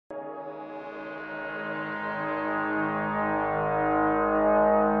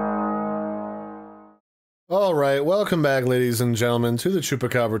Alright, welcome back ladies and gentlemen to the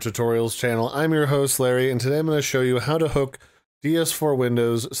Chupacabra Tutorials channel. I'm your host Larry, and today I'm going to show you how to hook DS4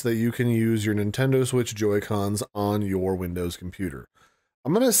 Windows so that you can use your Nintendo Switch Joy-Cons on your Windows computer.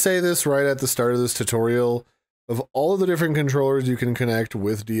 I'm going to say this right at the start of this tutorial. Of all of the different controllers you can connect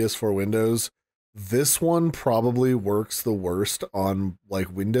with DS4 Windows, this one probably works the worst on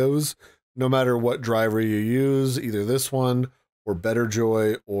like Windows. No matter what driver you use, either this one or Better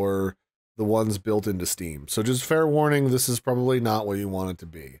Joy or the ones built into Steam. So just fair warning, this is probably not what you want it to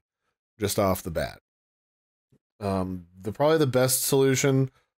be, just off the bat. Probably the best solution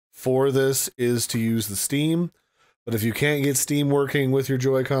for this is to use the Steam, but if you can't get Steam working with your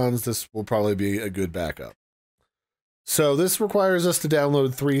Joy-Cons, this will probably be a good backup. So this requires us to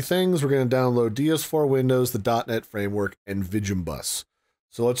download three things. We're going to download DS4 Windows, the .NET framework, and Vigimbus.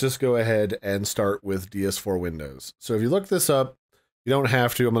 So let's just go ahead and start with DS4 Windows. So if you look this up, you don't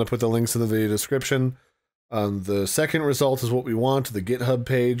have to. I'm going to put the links in the video description. The second result is what we want, the GitHub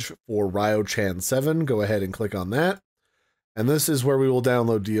page for RyoChan 7. Go ahead and click on that. And this is where we will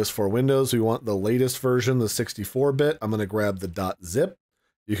download DS4 Windows. We want the latest version, the 64-bit. I'm going to grab the .zip.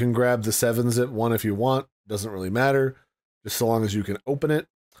 You can grab the 7-zip one if you want. Doesn't really matter, just so long as you can open it.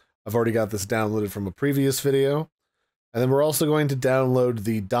 I've already got this downloaded from a previous video. And then we're also going to download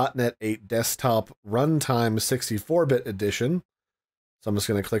the .NET 8 Desktop Runtime 64-bit edition. So I'm just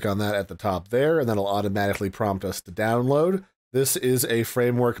going to click on that at the top there, and that'll automatically prompt us to download. This is a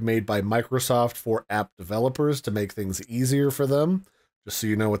framework made by Microsoft for app developers to make things easier for them, just so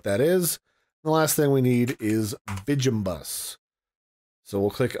you know what that is. And the last thing we need is Vigimbus. So we'll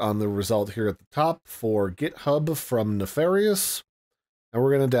click on the result here at the top for GitHub from Nefarious. And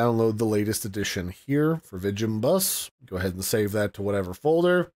we're going to download the latest edition here for Vigimbus. Go ahead and save that to whatever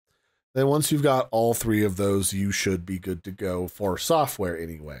folder. Then once you've got all three of those, you should be good to go for software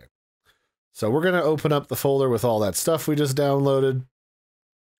anyway. So we're going to open up the folder with all that stuff we just downloaded,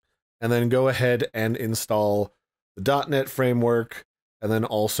 and then go ahead and install the .NET framework, and then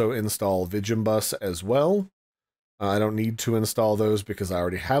also install Vigimbus as well. I don't need to install those because I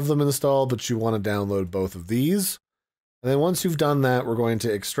already have them installed, but you want to download both of these. And then once you've done that, we're going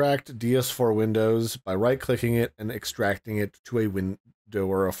to extract DS4 Windows by right-clicking it and extracting it to a window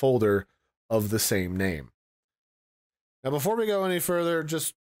or a folder of the same name. Now, before we go any further,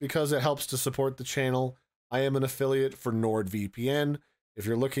 just because it helps to support the channel, I am an affiliate for NordVPN. If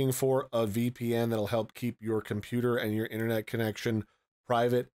you're looking for a VPN that'll help keep your computer and your internet connection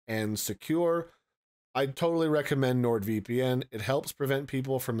private and secure, I totally recommend NordVPN. It helps prevent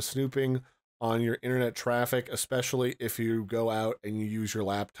people from snooping on your internet traffic, especially if you go out and you use your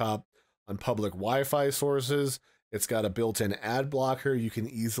laptop on public Wi-Fi sources. It's got a built-in ad blocker. You can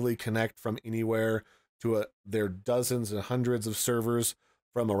easily connect from anywhere to their dozens and hundreds of servers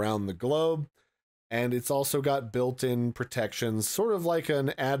from around the globe. And it's also got built-in protections, sort of like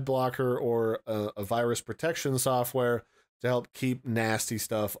an ad blocker or a virus protection software to help keep nasty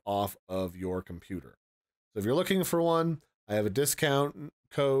stuff off of your computer. So if you're looking for one, I have a discount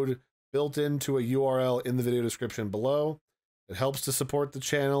code built into a URL in the video description below. It helps to support the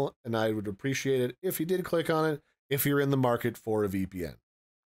channel, and I would appreciate it if you did click on it if you're in the market for a VPN.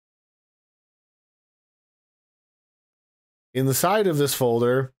 In the side of this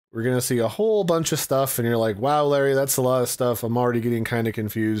folder, we're going to see a whole bunch of stuff, and you're like, wow, Larry, that's a lot of stuff. I'm already getting kind of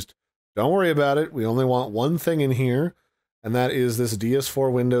confused. Don't worry about it. We only want one thing in here, and that is this DS4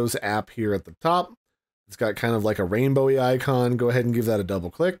 Windows app here at the top. It's got kind of like a rainbowy icon. Go ahead and give that a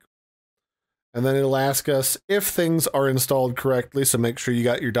double click. And then it'll ask us if things are installed correctly, so make sure you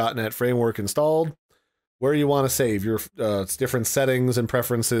got your .NET framework installed, where you want to save your different settings and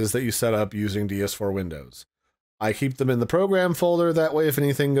preferences that you set up using DS4 Windows. I keep them in the program folder. That way, if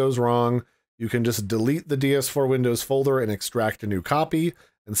anything goes wrong, you can just delete the DS4 Windows folder and extract a new copy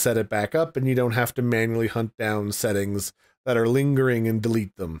and set it back up, and you don't have to manually hunt down settings that are lingering and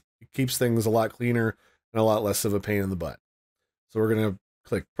delete them. It keeps things a lot cleaner and a lot less of a pain in the butt. So we're going to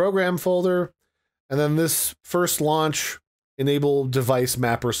click Program folder, and then this first launch, Enable Device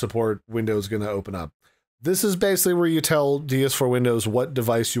Mapper Support window is going to open up. This is basically where you tell DS4 Windows what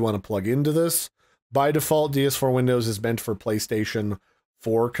device you want to plug into this. By default, DS4 Windows is meant for PlayStation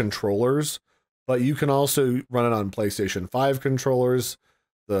 4 controllers, but you can also run it on PlayStation 5 controllers,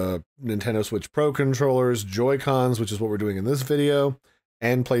 the Nintendo Switch Pro controllers, Joy-Cons, which is what we're doing in this video,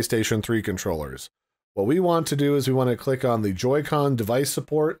 and PlayStation 3 controllers. What we want to do is we want to click on the Joy-Con device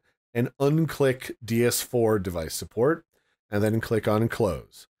support and unclick DS4 device support, and then click on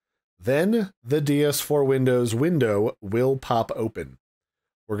Close. Then the DS4 Windows window will pop open.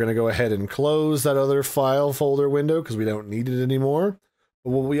 We're going to go ahead and close that other file folder window because we don't need it anymore.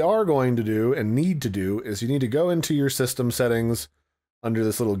 But what we are going to do and need to do is you need to go into your system settings under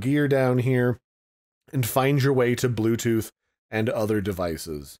this little gear down here and find your way to Bluetooth and other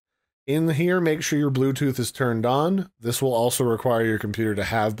devices. In here, make sure your Bluetooth is turned on. This will also require your computer to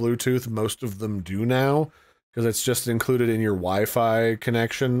have Bluetooth. Most of them do now, because it's just included in your Wi-Fi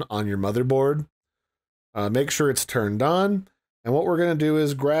connection on your motherboard. Make sure it's turned on. And what we're going to do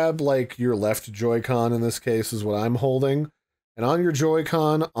is grab like your left Joy-Con, in this case is what I'm holding. And on your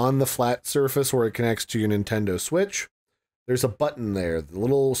Joy-Con, on the flat surface where it connects to your Nintendo Switch, there's a button there, the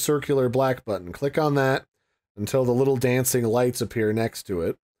little circular black button. Click on that until the little dancing lights appear next to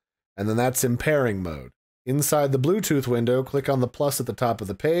it. And then that's in pairing mode. Inside the Bluetooth window, click on the plus at the top of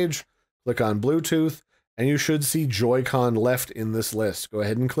the page, click on Bluetooth, and you should see Joy-Con left in this list. Go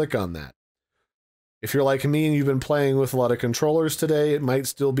ahead and click on that. If you're like me and you've been playing with a lot of controllers today, it might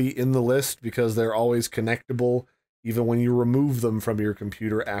still be in the list because they're always connectable, even when you remove them from your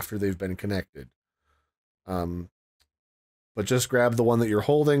computer after they've been connected. But just grab the one that you're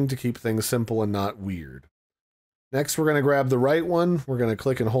holding to keep things simple and not weird. Next, we're going to grab the right one. We're going to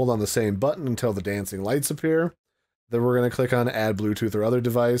click and hold on the same button until the dancing lights appear. Then we're going to click on Add Bluetooth or Other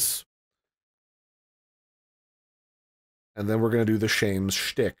Device. And then we're going to do the shame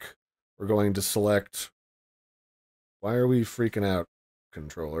shtick. We're going to select... Why are we freaking out,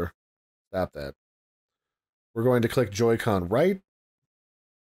 controller? Stop that. We're going to click Joy-Con right.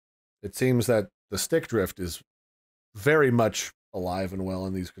 It seems that the stick drift is very much alive and well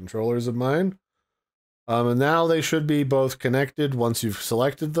in these controllers of mine. And now they should be both connected. Once you've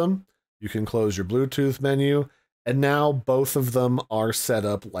selected them, you can close your Bluetooth menu. And now both of them are set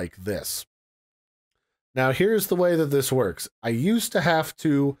up like this. Now here's the way that this works. I used to have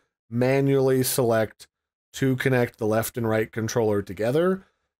to manually select to connect the left and right controller together.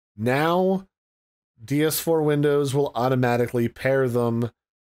 Now DS4 Windows will automatically pair them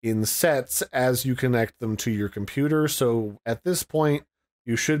in sets as you connect them to your computer. So at this point,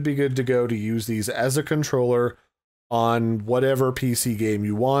 you should be good to go to use these as a controller on whatever PC game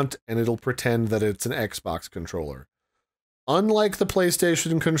you want, and it'll pretend that it's an Xbox controller. Unlike the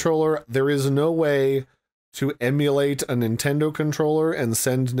PlayStation controller, there is no way to emulate a Nintendo controller and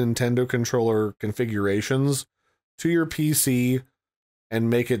send Nintendo controller configurations to your PC and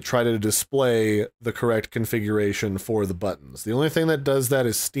make it try to display the correct configuration for the buttons. The only thing that does that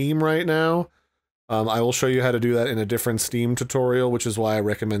is Steam right now. I will show you how to do that in a different Steam tutorial, which is why I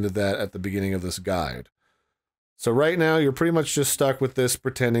recommended that at the beginning of this guide. So right now, you're pretty much just stuck with this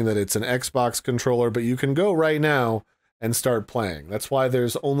pretending that it's an Xbox controller, but you can go right now and start playing. That's why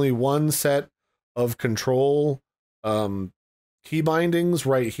there's only one set of control key bindings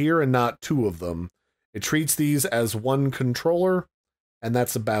right here and not two of them. It treats these as one controller, and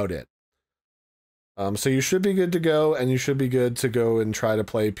that's about it. So you should be good to go, and you should be good to go and try to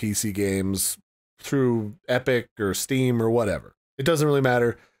play PC games through Epic or Steam or whatever. It doesn't really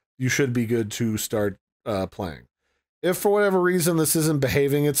matter. You should be good to start playing. If for whatever reason this isn't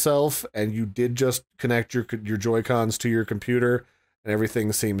behaving itself and you did just connect your Joy-Cons to your computer and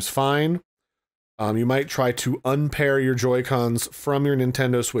everything seems fine, you might try to unpair your Joy-Cons from your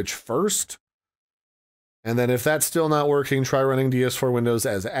Nintendo Switch first. And then if that's still not working, try running DS4 Windows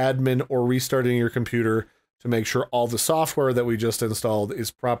as admin or restarting your computer to make sure all the software that we just installed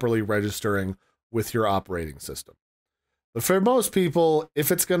is properly registering with your operating system. But for most people, if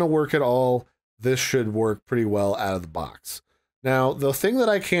it's going to work at all, this should work pretty well out of the box. Now, the thing that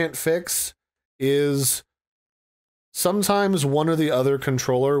I can't fix is sometimes one or the other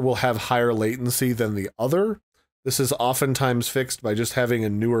controller will have higher latency than the other. This is oftentimes fixed by just having a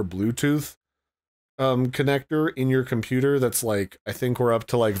newer Bluetooth connector in your computer that's like, I think we're up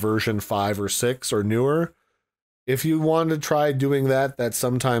to like version 5 or 6 or newer. If you want to try doing that, that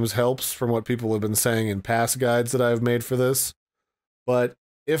sometimes helps from what people have been saying in past guides that I've made for this. But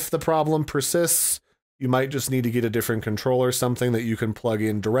if the problem persists, you might just need to get a different controller, something that you can plug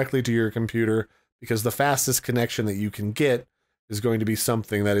in directly to your computer, because the fastest connection that you can get is going to be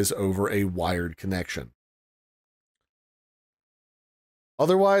something that is over a wired connection.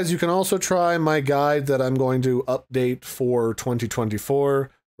 Otherwise, you can also try my guide that I'm going to update for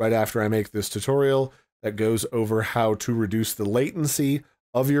 2024 right after I make this tutorial that goes over how to reduce the latency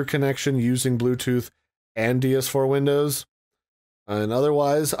of your connection using Bluetooth and DS4 Windows. And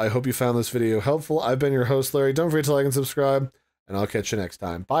otherwise, I hope you found this video helpful. I've been your host, Larry. Don't forget to like and subscribe, and I'll catch you next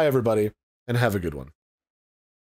time. Bye, everybody, and have a good one.